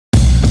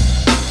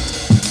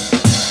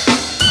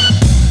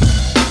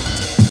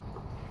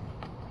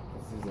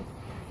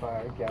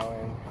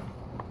55-gallon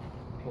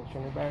paint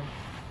strainer bag.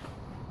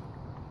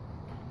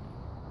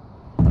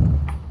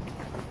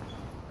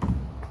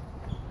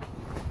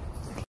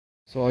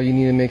 So all you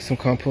need to make some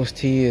compost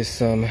tea is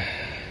some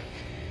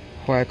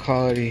high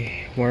quality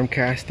worm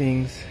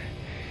castings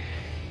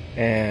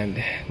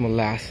and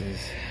molasses.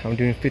 I'm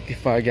doing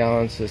 55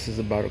 gallons, so this is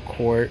about a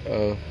quart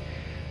of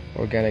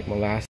organic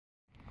molasses.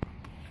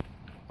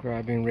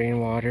 Grabbing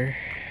rainwater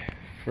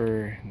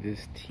for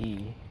this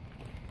tea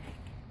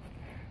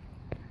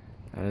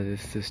out of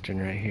this cistern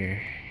right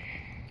here.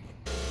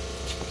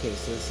 Okay,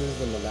 so this is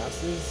the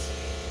molasses.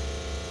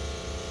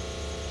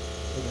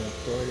 We're gonna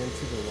throw it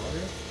into the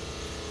water.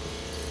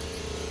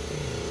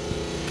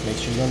 Make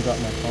sure you don't drop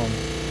my phone.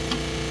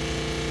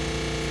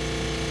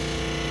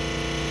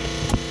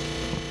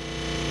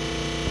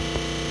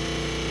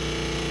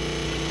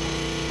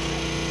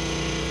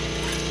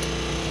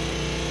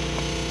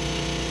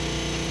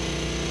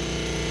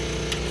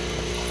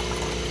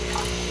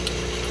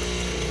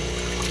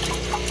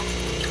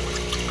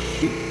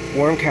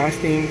 Worm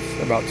castings,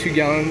 about 2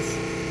 gallons,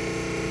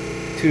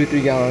 2 to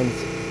 3 gallons,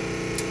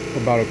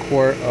 about a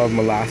quart of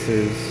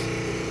molasses.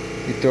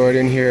 You throw it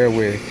in here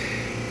with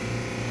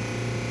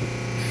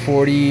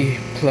 40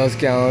 plus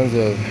gallons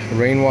of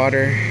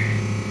rainwater,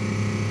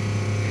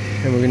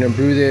 and we're gonna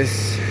brew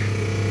this,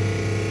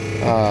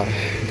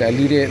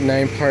 dilute it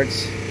 9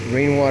 parts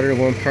rainwater,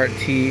 1 part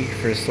tea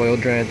for soil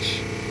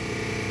drench.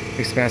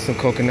 Expand some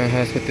coconut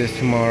husks with this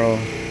tomorrow,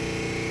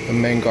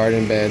 amend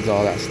garden beds,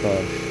 all that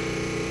stuff.